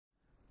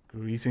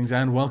Greetings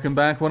and welcome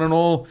back, one and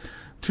all,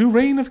 to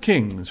Reign of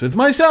Kings with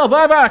myself,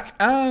 Ivak,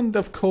 and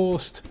of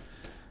course,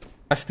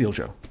 a Steel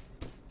Joe.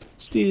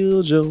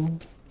 Steel Joe.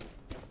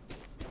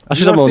 I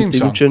should have my own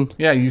theme tune.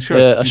 Yeah, you should.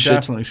 Yeah, you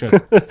definitely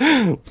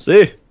should.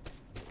 See?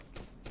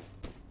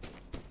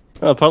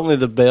 Oh, apparently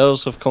the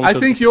bears have conquered. I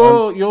think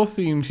your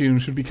theme tune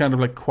should be kind of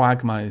like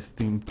Quagmire's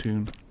theme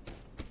tune.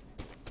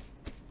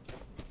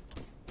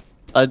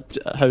 How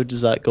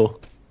does that go?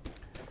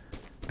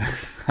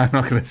 I'm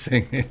not going to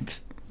sing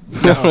it.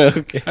 No,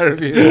 okay. I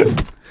refuse.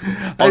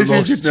 I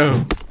assume you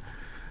know.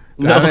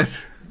 Damn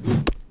it.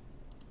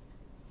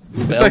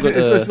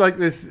 It's like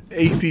this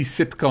 80s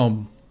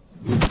sitcom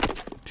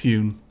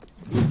tune.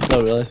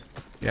 Oh, really?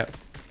 Yep.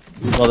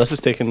 Well, this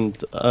has taken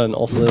an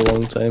awfully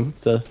long time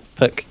to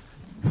pick.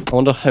 I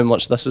wonder how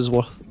much this is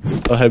worth,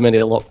 or how many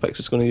lockpicks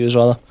it's going to use,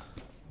 rather.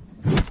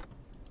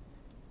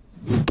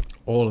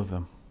 All of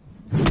them.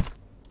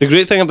 The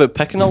great thing about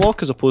picking a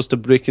lock as opposed to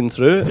breaking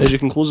through is you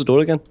can close the door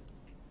again.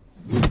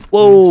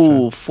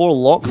 Whoa, 4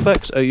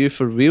 lockpicks? Are you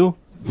for real?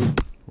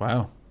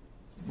 Wow.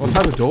 What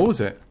type of door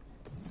was it?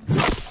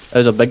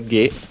 There's a big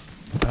gate.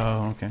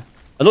 Oh, okay.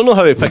 I don't know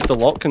how he picked the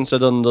lock,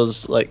 considering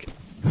there's like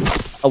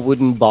a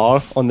wooden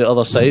bar on the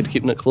other side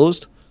keeping it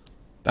closed.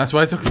 That's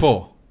why I took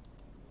 4.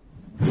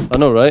 I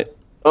know, right?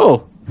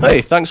 Oh,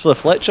 hey, thanks for the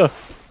Fletcher.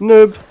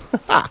 Noob.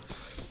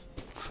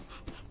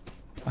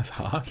 That's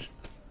harsh.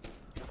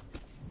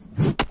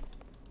 So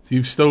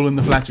you've stolen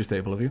the Fletcher's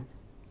table, have you?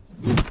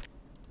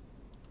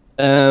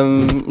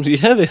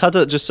 Yeah, they had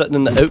it just sitting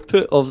in the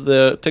output of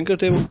the Tinker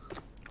table.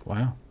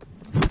 Wow.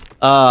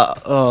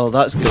 Oh,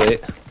 that's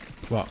great.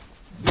 What?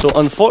 So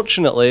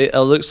unfortunately, it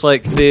looks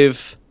like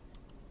they've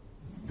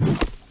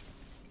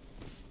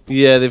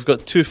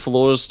got 2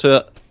 floors to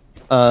it,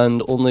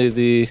 and only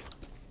the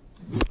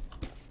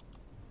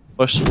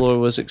first floor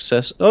was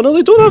accessible. Oh no,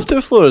 they don't have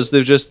 2 floors.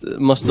 They've just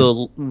must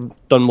have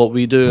done what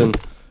we do and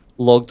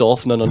logged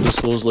off in an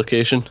undisclosed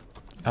location.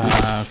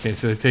 Okay,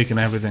 so they've taken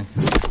everything.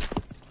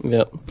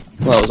 Yep,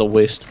 that was a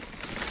waste.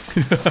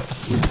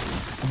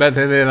 I bet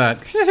they did that.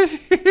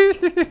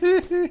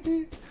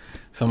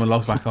 Someone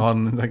logs back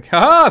on and like,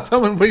 ha!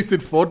 Someone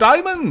wasted 4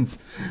 diamonds.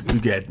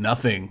 You get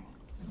nothing.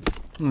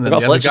 And then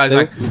the other guy's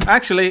like,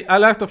 actually, I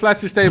left the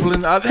Fletcher's table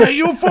in there.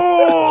 You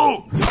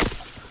fool!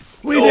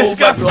 We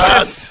discussed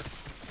this.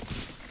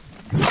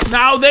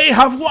 Now they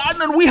have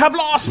won and we have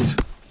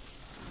lost.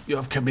 You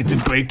have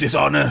committed great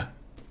dishonor.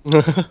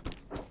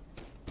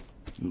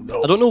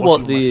 I don't know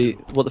what the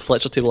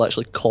Fletcher table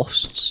actually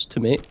costs to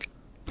make.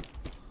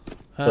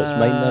 But it's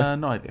mine now.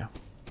 No idea.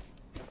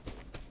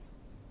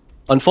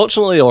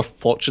 Unfortunately, or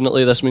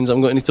fortunately, this means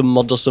I'm going to need to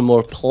murder some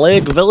more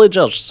plague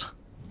villagers.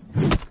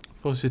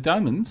 For the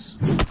diamonds?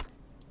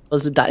 For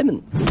the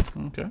diamonds.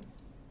 Okay.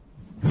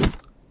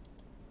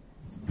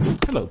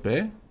 Hello,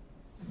 bear.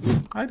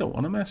 I don't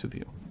want to mess with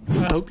you.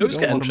 I hope you always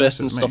get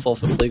interesting stuff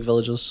off the plague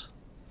villagers.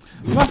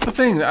 Well, that's the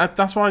thing.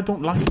 That's what I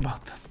don't like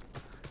about them.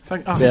 It's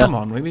like, oh, come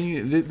on,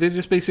 really? They're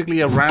just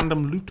basically a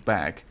random loot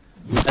bag.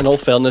 In all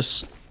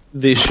fairness,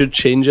 they should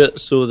change it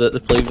so that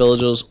the plague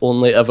villagers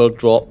only ever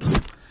drop.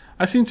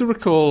 I seem to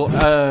recall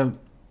a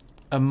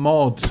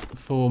mod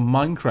for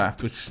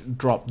Minecraft which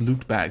dropped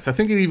loot bags. I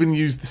think it even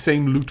used the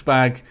same loot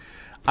bag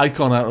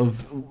icon out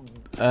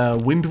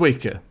of Wind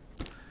Waker.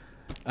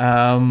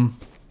 And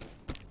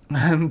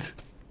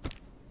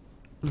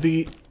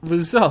the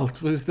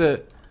result was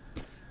that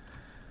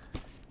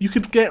you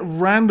could get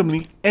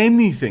randomly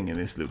anything in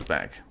this loot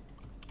bag.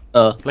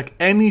 Like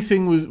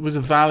anything was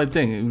a valid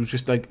thing. It was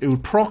just like it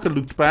would proc a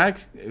loot bag.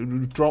 It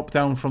would drop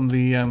down from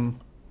the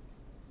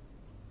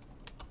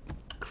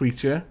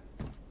creature.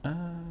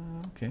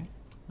 Okay,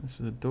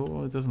 this is a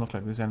door. It doesn't look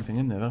like there's anything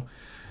in there though.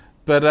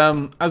 But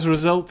as a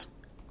result,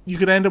 you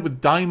could end up with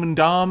diamond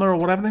armor or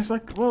whatever. And it's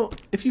like, well,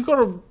 if you've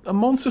got a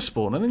monster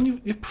spawner, then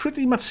you're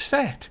pretty much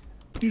set.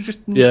 You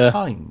just need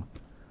time.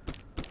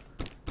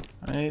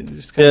 It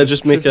just kind of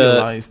just make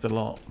a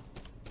lot.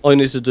 All you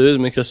need to do is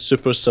make a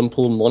super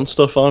simple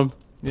monster farm.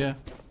 Yeah.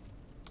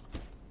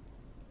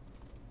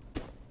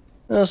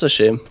 That's a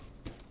shame.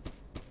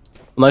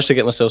 I managed to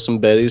get myself some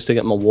berries to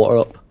get my water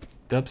up.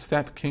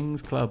 Dubstep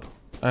Kings Club.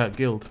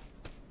 Guild.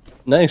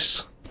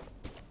 Nice.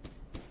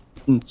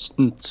 I'm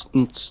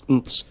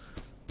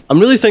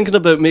really thinking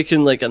about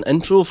making like an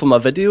intro for my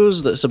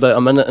videos that's about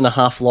 1.5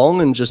 minutes long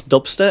and just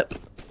dubstep.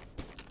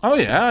 Oh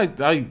yeah,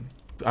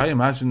 I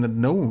imagine that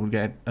no one would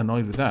get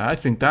annoyed with that. I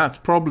think that's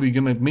probably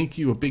going to make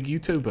you a big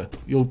YouTuber.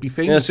 You'll be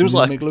famous. Yeah, it seems and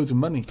like make loads of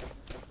money.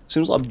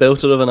 Seems like a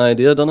belter of an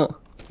idea, doesn't it?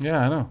 Yeah,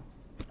 I know.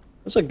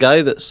 There's a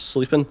guy that's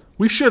sleeping.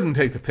 We shouldn't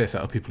take the piss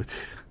out of people who do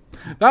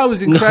that. That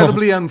was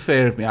incredibly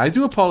unfair of me. I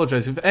do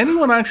apologize. If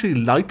anyone actually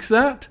likes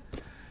that,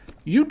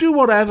 you do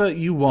whatever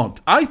you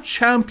want. I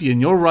champion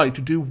your right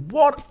to do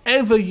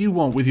whatever you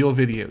want with your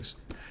videos.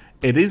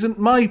 It isn't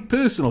my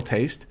personal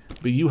taste,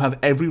 but you have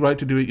every right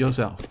to do it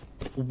yourself.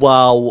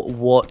 Wow,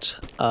 what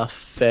a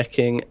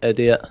fucking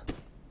idiot.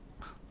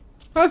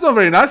 That's not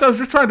very nice. I was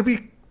just trying to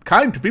be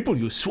kind to people,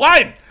 you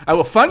swine! I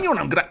will find you and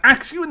I'm going to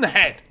axe you in the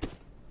head.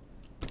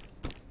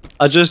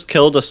 I just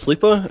killed a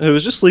sleeper who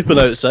was just sleeping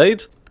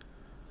outside.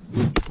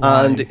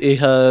 Why? And he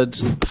had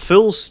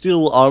full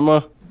steel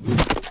armor.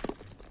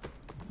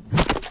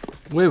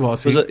 Where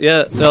was he? Was it?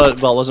 Yeah, no,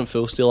 well, it wasn't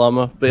full steel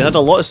armor, but he had a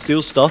lot of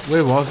steel stuff.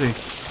 Where was he?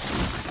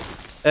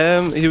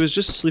 He was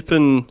just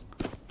sleeping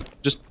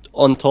just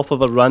on top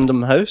of a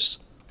random house.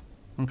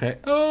 Okay.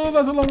 Oh,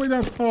 that's a long way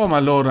down. Oh my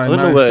lord, I don't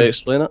know how to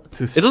explain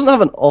it. It doesn't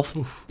have an off.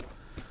 Oof.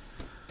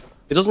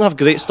 It doesn't have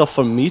great stuff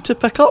for me to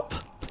pick up.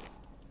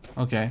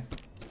 Okay.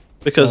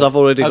 Because I've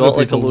already Other got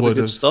like a people load of would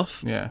good have-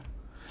 stuff. Yeah.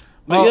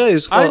 But yeah,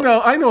 he's got...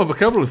 I know of a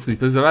couple of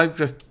sleepers that I've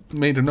just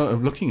made a note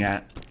of looking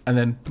at and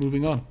then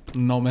moving on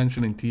and not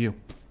mentioning to you.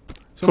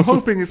 So I'm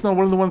hoping it's not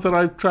one of the ones that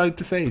I've tried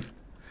to save.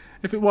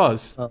 If it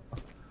was,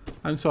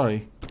 I'm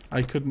sorry.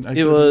 I couldn't save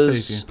you.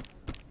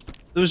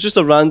 There was just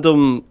a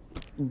random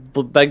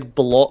big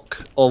block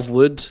of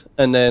wood,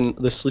 and then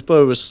the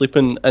sleeper was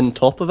sleeping in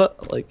top of it,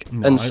 like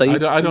No,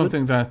 inside. I don't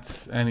think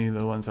that's any of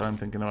the ones that I'm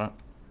thinking about.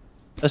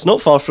 It's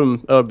not far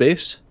from our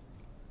base.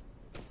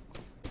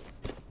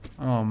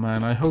 Oh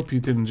man, I hope you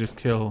didn't just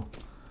kill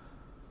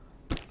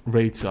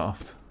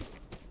Raidsoft.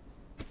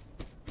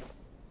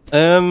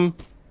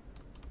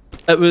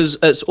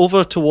 It's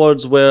over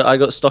towards where I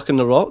got stuck in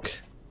the rock.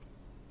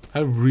 I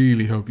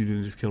really hope you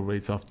didn't just kill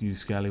Raidsoft, you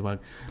scallywag.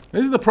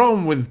 This is the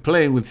problem with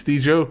playing with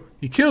Stejo.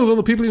 He kills all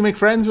the people you make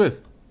friends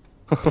with.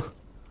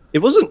 He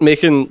wasn't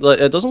making, like,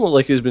 it doesn't look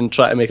like he's been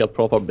trying to make a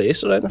proper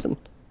base or anything.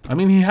 I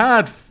mean, he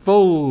had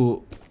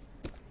full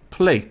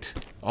plate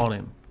on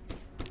him.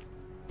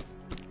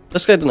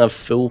 This guy didn't have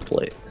full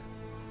plate.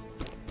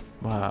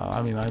 Well,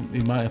 I mean,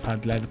 he might have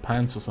had leather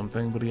pants or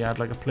something, but he had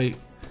like a plate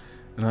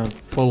and a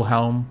full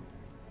helm.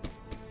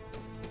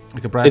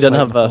 Like a breastplate and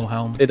a full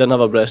helm. He didn't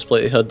have a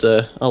breastplate, he had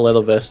a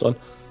leather vest on.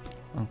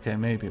 Okay,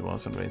 maybe it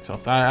wasn't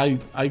Raidsoft.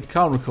 I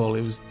can't recall,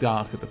 it was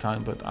dark at the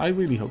time, but I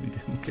really hope you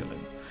didn't kill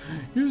him.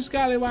 You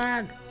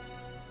scallywag!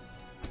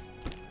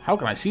 How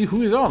can I see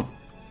who is on?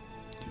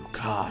 You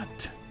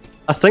can't.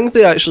 I think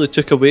they actually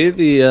took away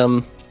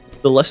the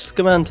list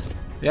command.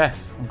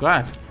 Yes, I'm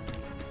glad.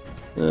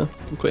 Yeah,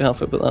 I'm quite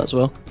happy about that as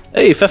well.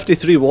 Hey,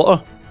 53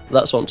 water.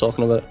 That's what I'm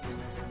talking about.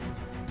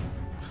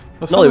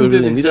 Well, someone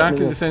did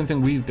exactly the same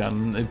thing we've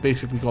done. They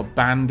basically got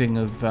banding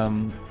of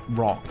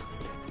rock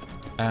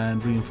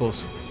and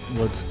reinforced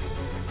wood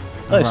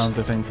around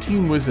the thing.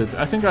 Team Wizard.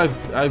 I think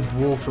I've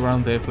walked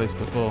around their place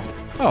before.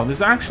 Oh,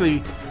 there's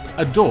actually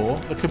a door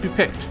that could be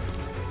picked.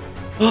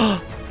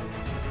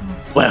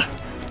 Where?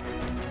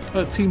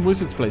 Team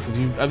Wizard's place.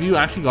 Have you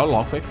actually got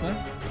lockpicks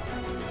now?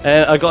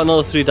 I got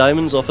another 3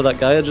 diamonds off of that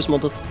guy I just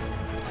modded.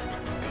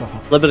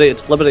 God.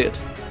 Liberated.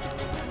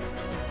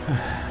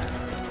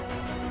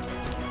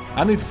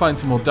 I need to find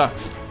some more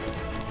ducks.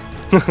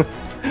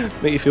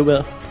 Make you feel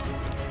better.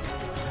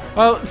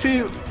 Well,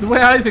 see, the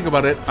way I think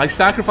about it, I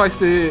sacrifice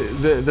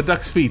the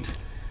duck's feet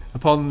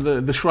upon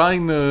the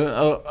shrine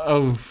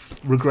of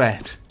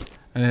regret,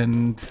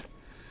 and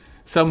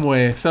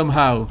somewhere,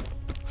 somehow,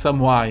 some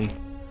why,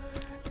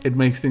 it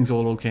makes things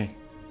all okay.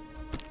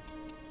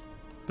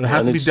 But it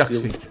has to be duck's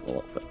feet.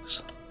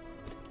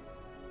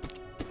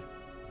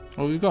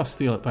 Well, we've got to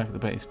steal it back at the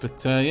base,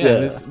 but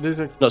yeah. There's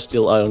a not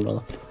steal iron,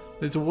 rather.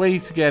 There's a way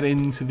to get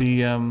into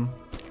the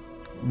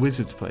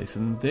wizard's place,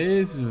 and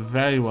this is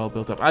very well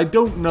built up. I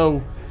don't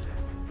know.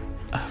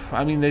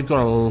 I mean, they've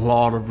got a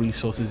lot of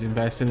resources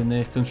invested in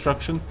their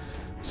construction,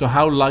 so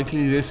how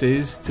likely this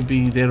is to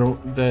be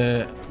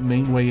the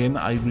main way in,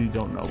 I really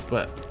don't know.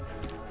 But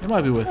it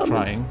might be worth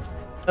trying.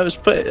 It was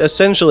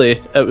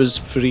essentially it was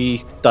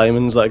 3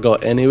 diamonds that I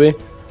got anyway.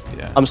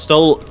 Yeah. I'm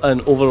still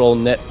an overall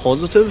net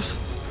positive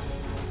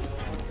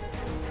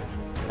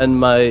in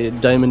my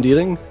diamond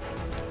earring.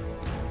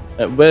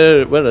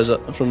 Where is it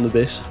from the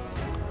base?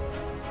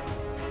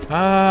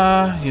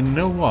 You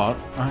know what?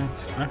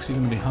 It's actually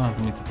going to be hard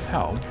for me to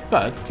tell,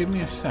 but give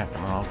me a second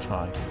and I'll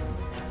try.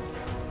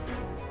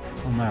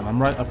 Oh man,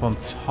 I'm right up on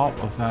top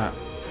of that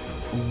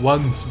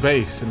one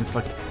space and it's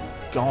like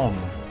gone.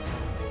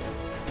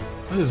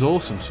 That is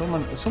awesome. So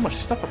much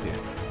stuff up here.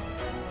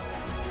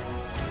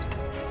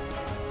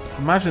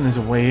 Imagine there's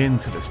a way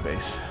into this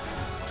base.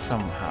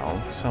 Somehow,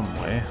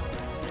 somewhere.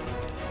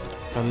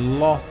 It's a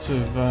lot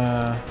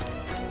of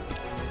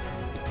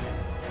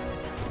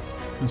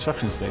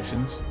construction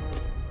stations.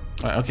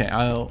 Right, okay,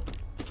 I'll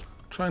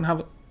try and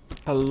have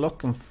a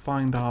look and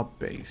find our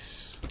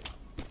base.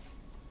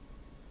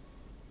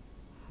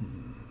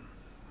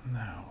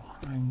 Now,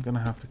 I'm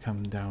gonna have to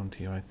come down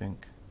to you, I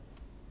think.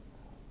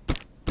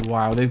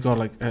 Wow, they've got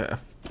like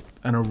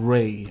an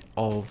array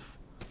of...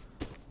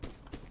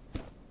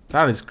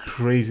 That is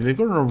crazy. They've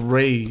got an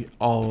array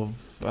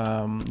of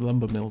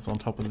lumber mills on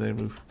top of their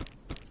roof.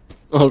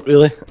 Oh,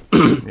 really?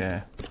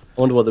 Yeah.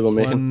 I wonder what they were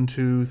making. 1,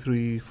 2,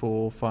 3,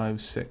 4,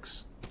 5,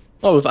 6.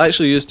 Oh, we've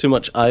actually used too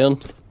much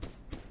iron.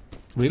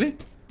 Really?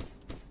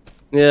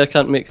 Yeah, I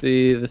can't make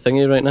the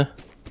thingy right now.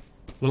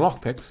 The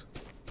lockpicks?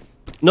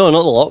 No,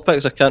 not the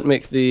lockpicks. I can't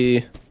make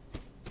the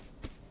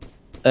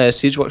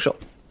siege workshop.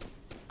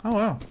 Oh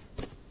wow.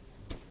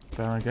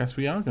 Then I guess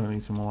we are going to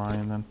need some more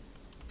iron then.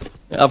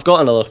 Yeah, I've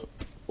got another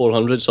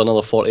 400, so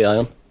another 40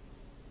 iron.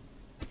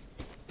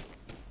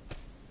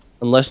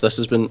 Unless this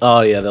has been...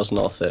 Oh yeah, there's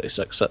another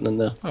 36 sitting in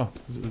there. Oh,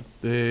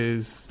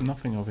 there's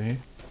nothing over here.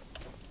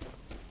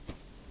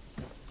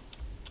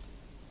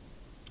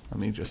 Let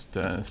me just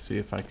see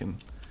if I can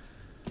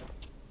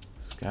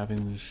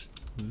scavenge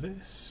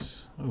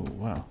this. Oh,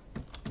 wow.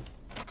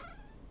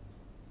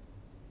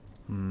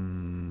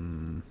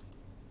 I'm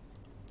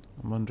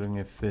wondering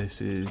if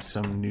this is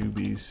some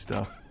newbie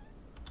stuff.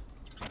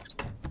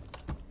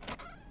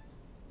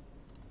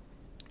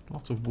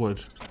 Lots of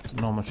wood.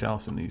 Not much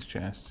else in these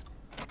chests.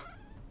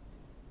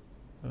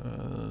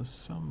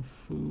 Some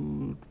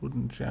food,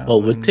 wooden javelins.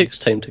 Well, wood takes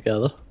time to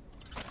gather.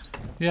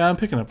 Yeah, I'm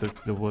picking up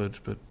the wood,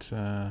 but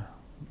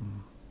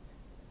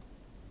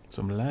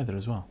some leather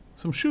as well.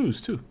 Some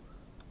shoes too.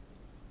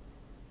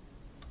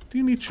 Do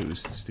you need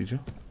shoes, Stejo?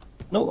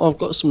 No, I've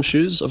got some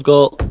shoes. I've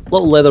got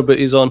little leather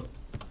booties on.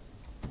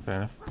 Fair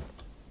enough.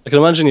 I can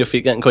imagine your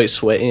feet getting quite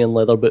sweaty in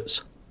leather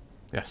boots.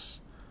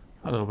 Yes.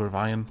 A little bit of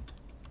iron.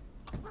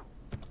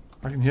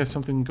 I can hear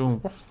something going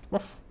woof,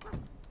 woof.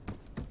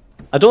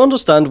 I don't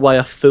understand why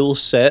a full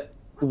set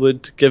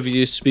would give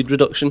you speed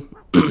reduction.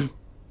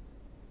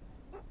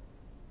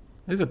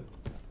 There's a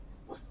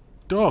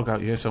dog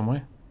out here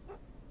somewhere.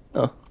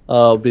 Oh,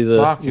 I'll be the.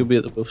 Barking. You'll be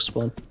at the wolf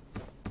spawn.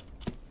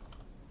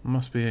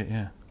 Must be it,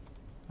 yeah.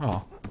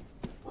 Oh.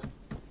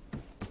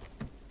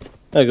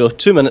 There you go.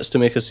 2 minutes to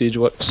make a siege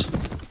works.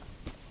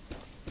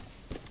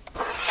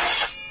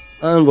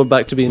 And we're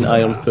back to being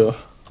iron poor.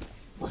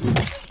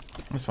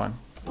 That's fine.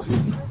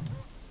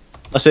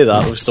 I say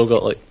that, we've still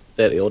got like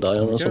 30 odd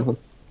iron or something.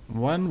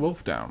 One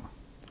wolf down.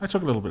 I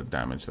took a little bit of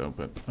damage though,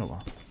 but oh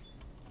well.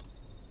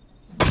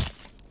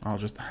 I'll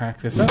just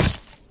hack this up.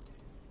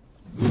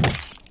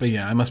 But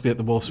yeah, I must be at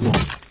the wolf spawn.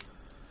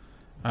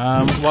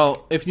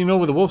 Well, if you know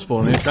where the wolf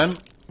spawn is, then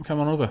come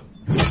on over.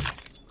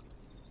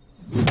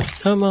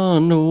 Come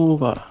on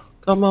over.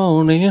 Come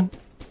on in.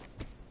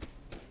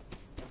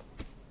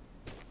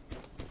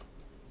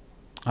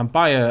 I'm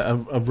by a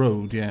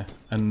road, yeah,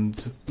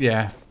 and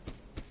yeah,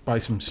 buy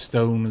some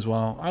stone as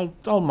well.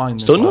 I'll mine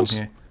this Stone one nodes?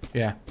 here.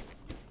 Yeah.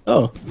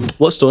 Oh,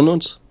 what stone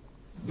nodes?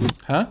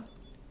 Huh?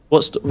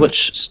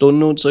 Which stone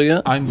nodes are you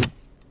at? I'm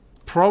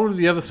probably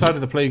the other side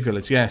of the plague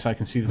village. Yes, I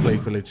can see the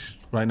plague village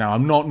right now.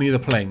 I'm not near the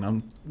plain.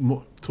 I'm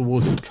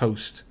towards the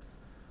coast.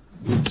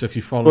 So if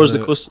you follow Where's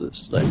the coast?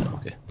 Right,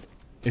 okay.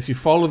 If you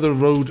follow the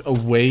road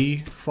away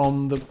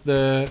from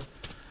the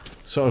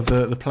sort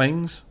of the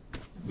plains.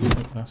 Oh,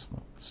 that's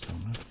not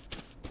stone road.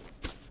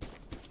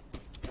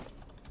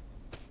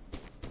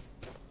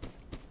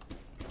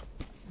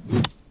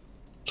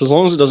 So as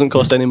long as it doesn't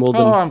cost any more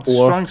than I'm 4.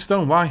 destroying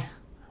stone. Why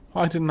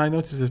didn't I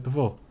notice this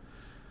before?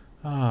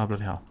 Ah,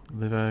 bloody hell.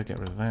 Liver, get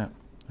rid of that.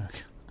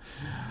 Okay.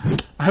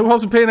 I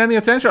wasn't paying any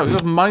attention. I was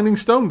just mining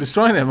stone,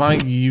 destroying it. My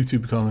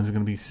YouTube comments are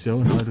going to be so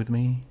annoyed with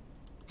me.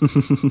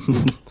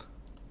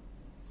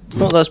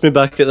 Well, that's me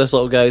back at this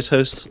little guy's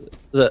house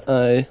that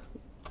I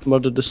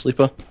murdered the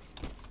sleeper.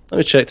 Let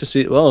me check to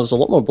see. Well, there's a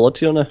lot more blood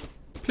here now.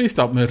 Please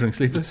stop murdering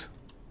sleepers.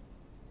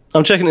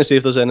 I'm checking to see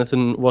if there's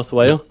anything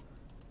worthwhile.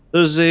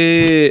 There's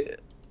a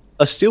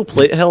steel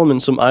plate helm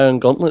and some iron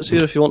gauntlets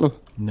here if you want them.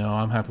 No,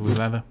 I'm happy with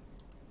leather.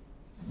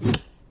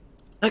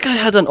 That guy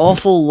had an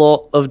awful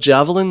lot of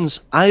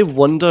javelins. I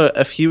wonder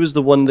if he was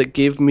the one that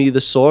gave me the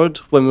sword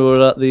when we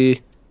were at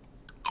the...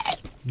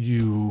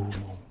 You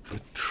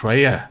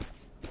betrayer.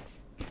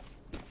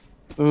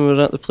 When we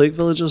were at the plague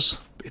villagers.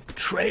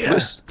 Betrayer.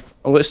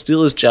 I'm going to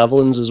steal his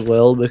javelins as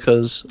well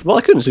because... Well,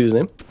 I couldn't see his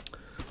name.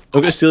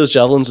 I'm going to steal his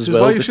javelins as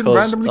well. This is why you shouldn't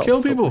randomly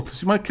kill people,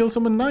 because you might kill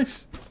someone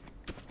nice.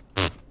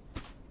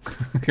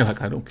 You're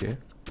like, I don't care.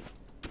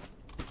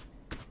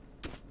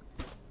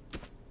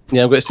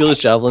 Yeah, I'm going to steal his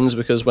javelins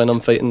because when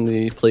I'm fighting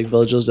the plague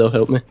villagers, they'll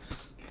help me.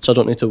 So I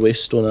don't need to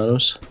waste stone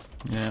arrows.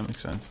 Yeah,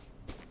 makes sense.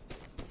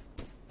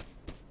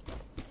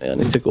 Yeah, I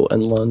need to go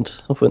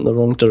inland. I've went in the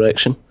wrong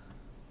direction.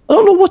 I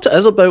don't know what it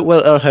is about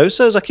where our house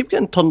is. I keep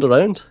getting turned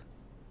around.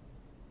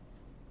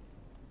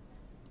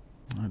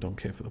 I don't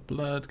care for the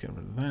blood. Get rid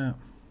of that.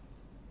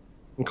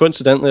 And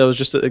coincidentally, I was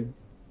just at the...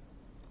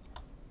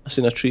 I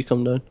seen a tree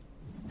come down.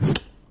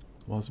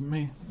 Wasn't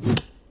me. I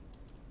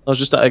was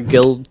just at a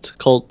guild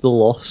called The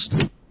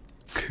Lost.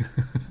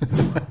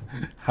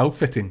 How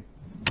fitting.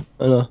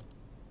 I know.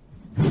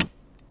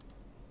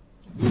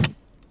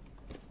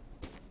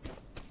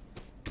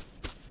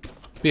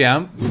 But yeah,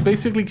 I'm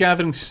basically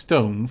gathering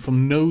stone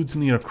from nodes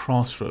near a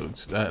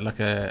crossroads, like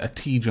a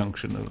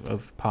T-junction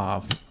of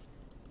paths.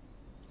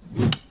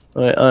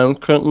 Right, I'm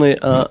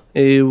currently at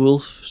a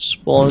wolf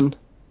spawn.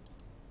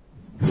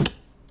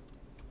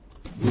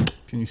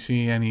 Can you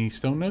see any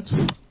stone nodes?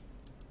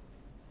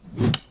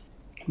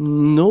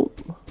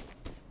 Nope.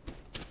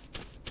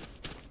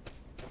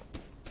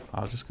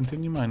 I'll just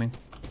continue mining.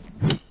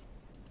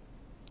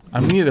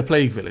 I'm near the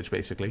plague village,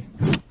 basically.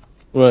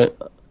 Right,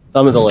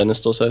 I'm at the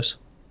Lannister's house.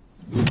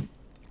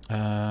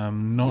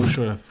 Not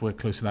sure if we're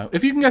close to that.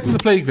 If you can get to the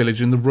plague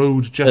village and the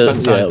road just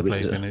outside the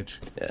plague village,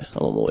 yeah,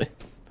 I'm on my way.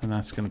 then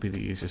that's going to be the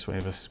easiest way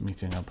of us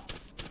meeting up.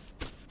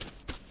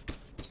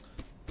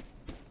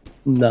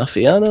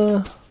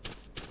 Nafiana.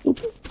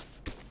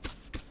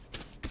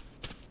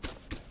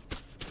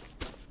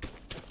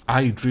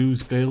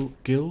 Drew's Guild.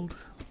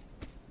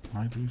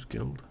 Drew's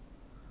Guild.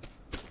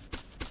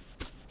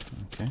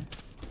 Okay.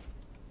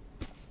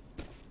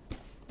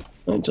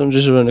 Right, I'm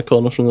just around the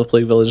corner from the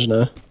Plague Village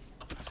now.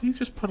 Has he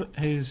just put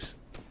his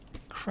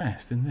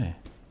crest in there?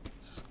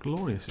 It's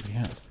glorious if he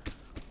has.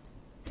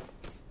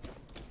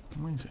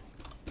 Amazing.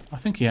 I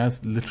think he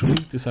has literally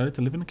decided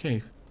to live in a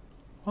cave.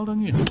 Well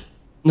done, you.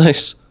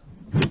 Nice.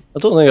 I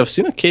don't think I've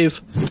seen a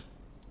cave.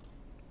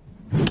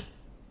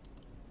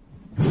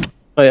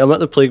 Right, I'm at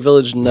the Plague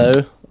Village now.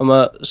 I'm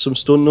at some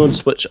stone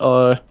nodes which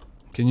are...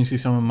 Can you see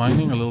someone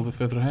mining a little bit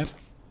further ahead?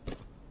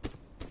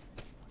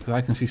 Because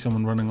I can see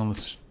someone running on the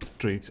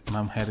street and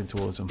I'm heading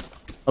towards them.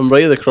 I'm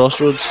right at the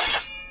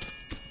crossroads.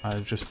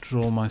 I've just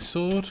drawn my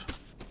sword.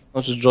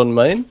 I've just drawn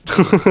mine.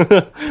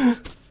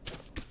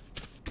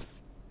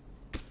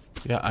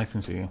 Yeah, I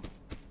can see you.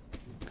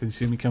 Can you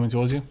see me coming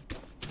towards you?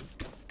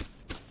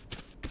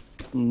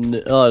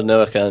 Oh,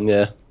 no, I can,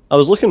 yeah. I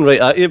was looking right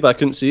at you, but I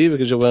couldn't see you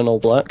because you're wearing all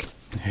black.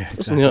 Yeah,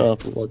 Isn't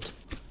exactly. it? Blood.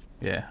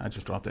 Yeah, I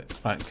just dropped it.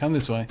 Right, come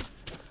this way.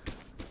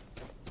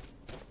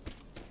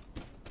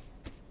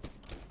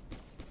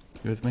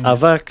 You with me?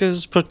 Avak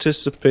is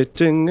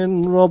participating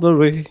in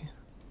robbery.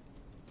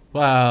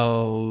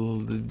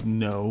 Well,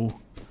 no.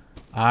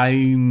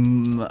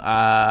 I'm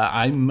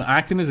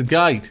acting as a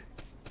guide.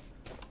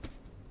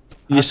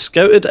 You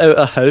scouted out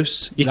a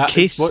house. You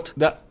cased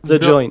the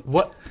joint.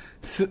 What?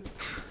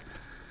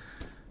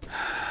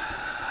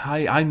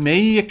 I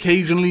may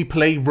occasionally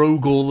play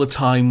rogue all the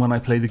time when I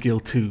play the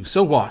guild too.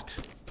 So what?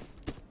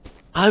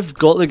 I've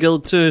got the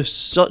guild too.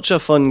 Such a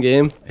fun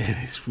game. It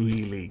is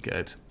really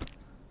good.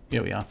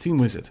 Here we are, Team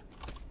Wizard.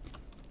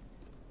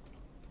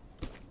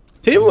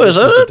 Team This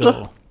is the Wizard?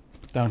 door.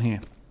 Down here.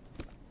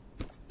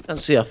 Can't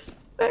see a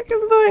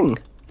fucking thing.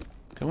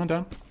 Come on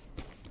down.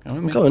 Come with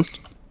I'm me. coming.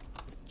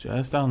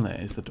 Just down there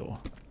is the door.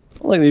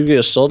 I like that you've got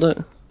a sword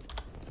out.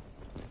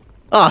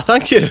 Ah,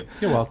 thank you.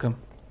 You're welcome.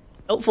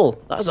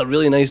 Helpful. That's a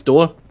really nice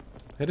door.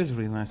 It is a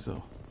really nice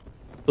door.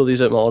 Pull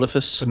these out my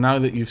orifice. But now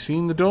that you've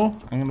seen the door,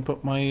 I'm going to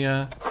put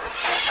my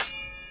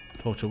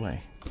torch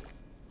away.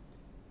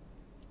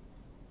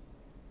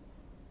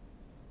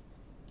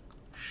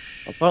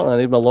 Apparently I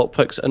need my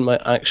lockpicks in my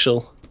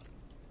actual...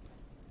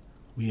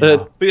 We are.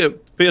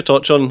 Put your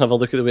torch on and have a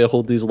look at the way I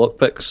hold these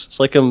lockpicks. It's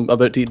like I'm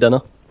about to eat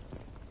dinner.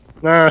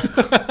 Nah.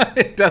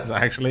 It does,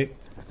 actually.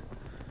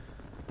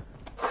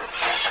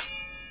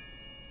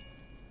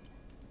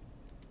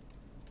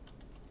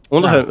 I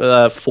wonder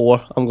how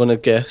 4, I'm going to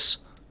guess.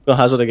 I'm going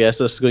to hazard a guess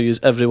this is going to use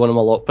every one of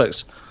my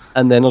lockpicks.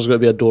 And then there's going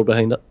to be a door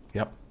behind it.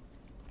 Yep.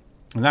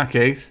 In that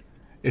case,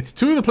 it's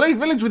to the Plague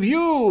Village with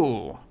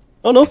you!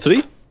 Oh no,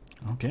 3.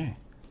 Okay.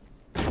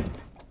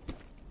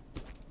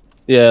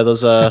 Yeah,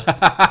 there's a...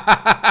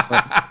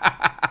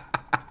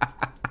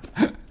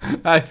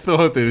 I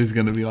thought it was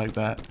going to be like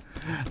that.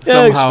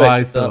 Yeah, Somehow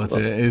I thought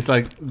that, it. It's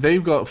like,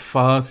 they've got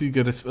far too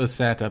good a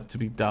setup to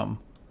be dumb.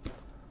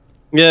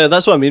 Yeah,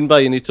 that's what I mean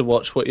by you need to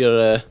watch what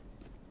you're...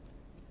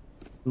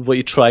 what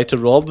you try to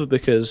rob,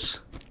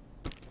 because...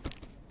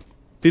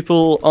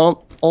 people aren't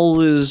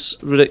always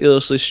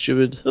ridiculously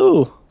stupid.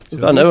 Oh, we've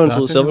got an hour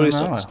until the silver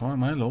resets. Oh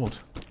my lord.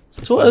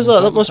 So what is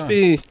that? That must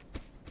be...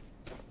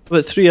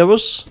 about 3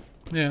 hours?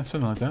 Yeah,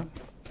 something like that.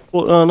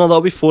 4, no,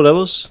 that'll be 4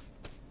 hours.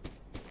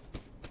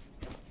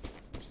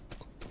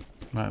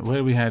 Right, where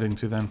are we heading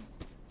to then?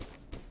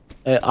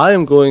 I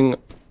am going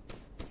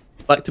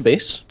back to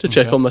base to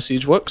check Okay. on my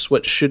siege works,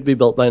 which should be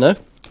built by now.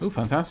 Oh,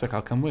 fantastic.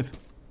 I'll come with.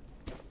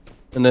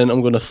 And then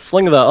I'm going to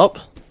fling that up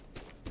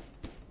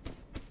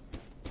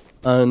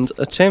and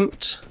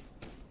attempt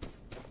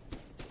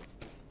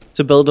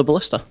to build a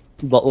ballista.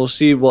 But we'll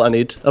see what I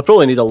need. I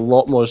probably need a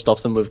lot more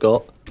stuff than we've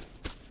got.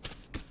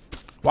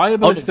 Why a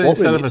ballista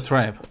instead of a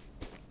trap?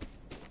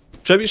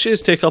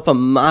 Trebuchets take up a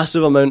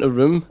massive amount of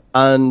room,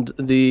 and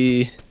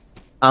the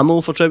ammo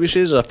for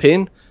trebuchets are a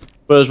pain.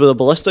 Whereas with a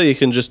ballista, you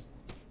can just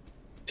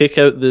take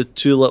out the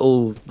 2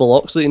 little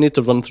blocks that you need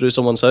to run through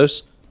someone's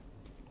house.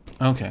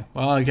 Okay.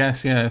 Well, I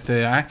guess, yeah, if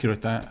they're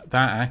accurate, that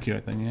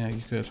accurate, then yeah,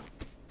 you could.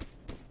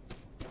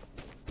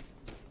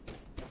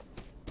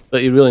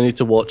 But you really need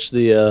to watch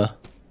the...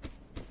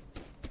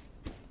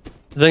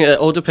 I think it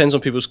all depends on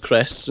people's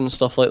crests and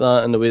stuff like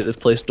that, and the way that they've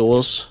placed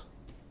doors.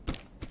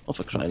 Oh,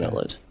 for crying out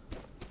loud.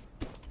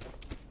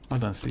 Well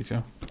done, Steve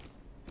Joe.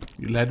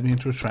 You led me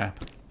into a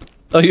trap.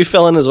 Oh, you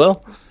fell in as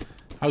well?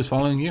 I was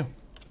following you.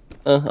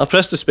 I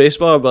pressed the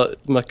spacebar, but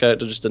my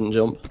character just didn't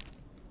jump.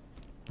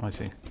 I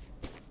see.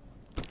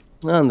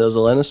 And there's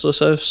the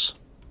Lenistos house.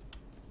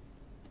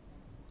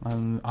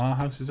 And our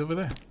house is over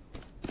there.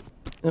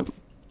 Yep.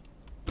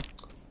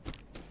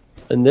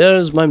 And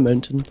there's my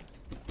mountain.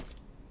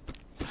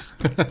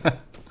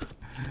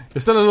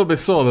 You're still a little bit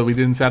sore that we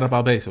didn't set up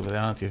our base over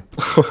there, aren't you?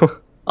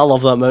 I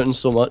love that mountain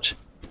so much.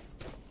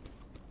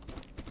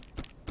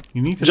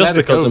 You need to Just let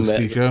it because go, I'm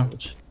Steve Joe.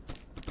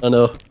 I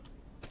know.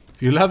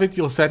 If you love it,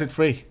 you'll set it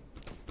free.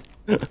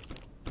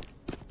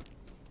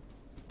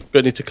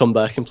 gonna need to come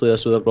back and play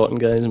this with our rotten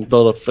guys and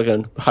build a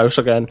friggin' house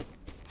again.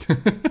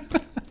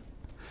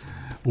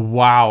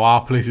 Wow,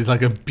 our place is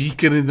like a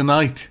beacon in the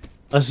night.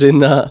 I've seen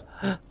that.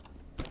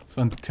 It's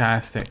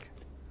fantastic.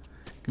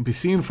 Can be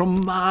seen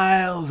from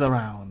miles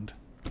around.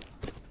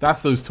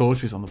 That's those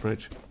torches on the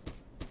bridge.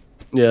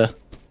 Yeah.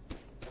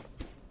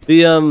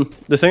 The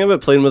thing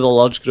about playing with a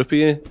large group of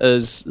you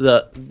is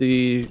that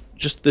the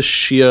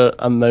sheer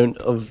amount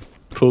of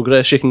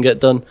progress you can get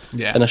done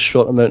in a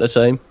short amount of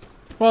time.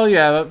 Well,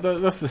 yeah,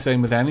 that's the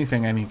same with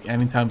anything,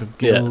 any type of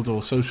guild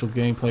or social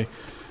gameplay.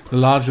 The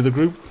larger the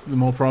group, the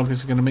more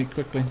progress you're going to make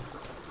quickly.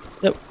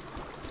 Yep.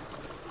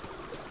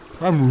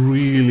 I'm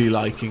really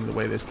liking the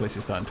way this place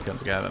is starting to come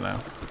together now.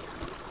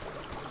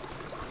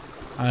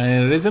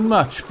 It isn't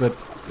much, but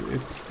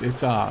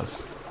it's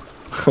ours.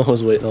 I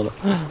was waiting on it.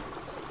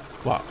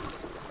 What?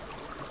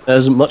 It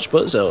isn't much,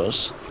 but it's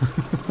ours.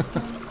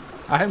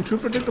 I am too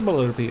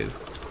predictable, it appears.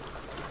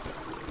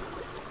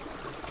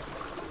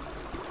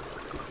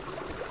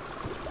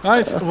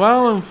 Right,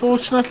 well,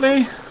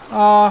 unfortunately,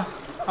 our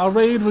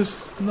raid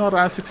was not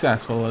as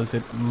successful as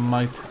it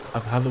might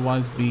have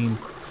otherwise been.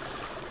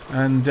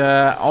 And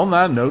on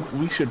that note,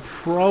 we should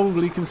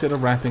probably consider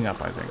wrapping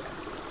up, I think.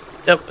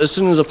 Yep, as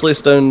soon as I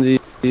place down the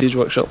siege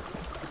workshop.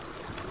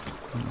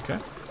 Okay,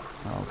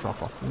 I'll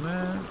drop off from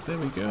there. There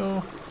we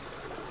go.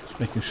 Just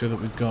making sure that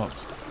we've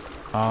got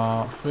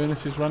our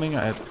furnaces running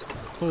at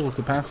full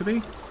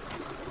capacity.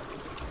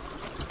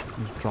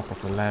 Just drop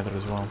off the leather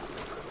as well.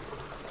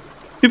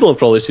 People have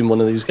probably seen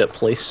one of these get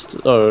placed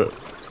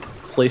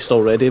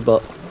already,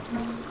 but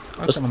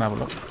I'll come and have a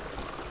look.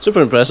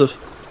 Super impressive.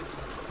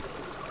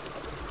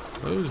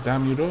 Close,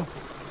 damn you door.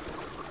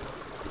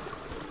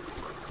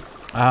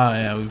 Ah,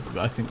 yeah,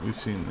 I think we've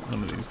seen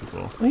one of these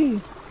before. Whee.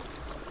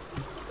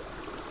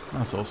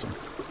 That's awesome.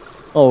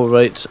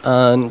 Alright,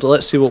 and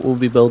let's see what we'll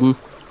be building.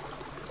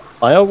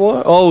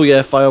 Firewater? Oh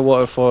yeah,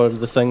 firewater for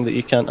the thing that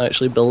you can't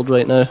actually build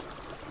right now.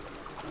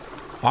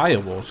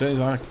 Firewater? Is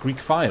that like Greek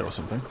fire or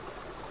something?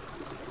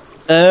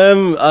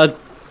 I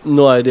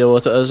no idea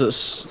what it is.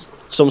 It's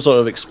some sort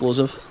of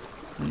explosive.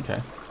 Okay.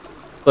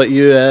 But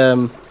you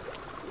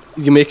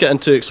make it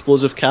into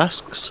explosive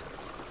casks.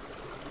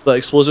 But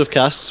explosive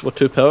casks were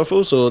too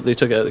powerful, so they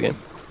took it out of the game.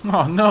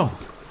 Oh no.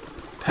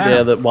 Damn.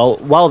 Yeah, that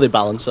while they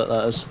balance it,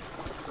 that is.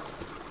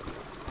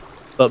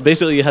 But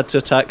basically, you had to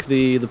attack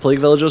the plague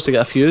villagers to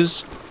get a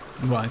fuse.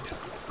 Right.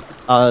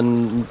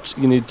 And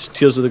you need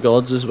Tears of the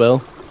Gods as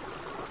well.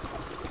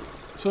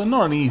 So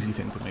not an easy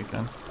thing to make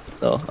then.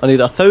 No, I need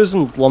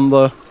 1,000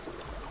 lumber,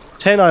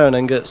 10 iron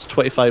ingots,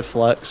 25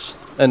 flax,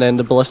 and then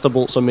the ballista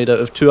bolts are made out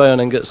of 2 iron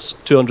ingots,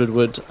 200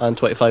 wood, and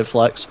 25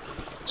 flax.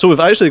 So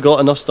we've actually got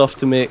enough stuff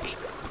to make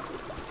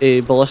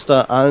a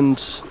ballista and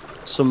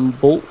some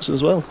bolts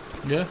as well.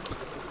 Yeah.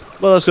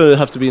 Well, that's going to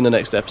have to be in the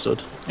next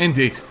episode.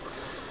 Indeed.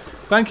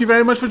 Thank you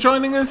very much for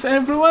joining us,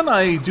 everyone.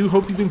 I do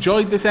hope you've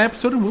enjoyed this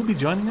episode and will be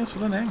joining us for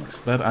the next.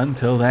 But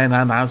until then,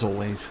 and as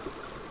always,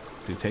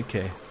 do take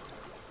care.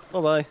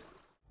 Bye-bye.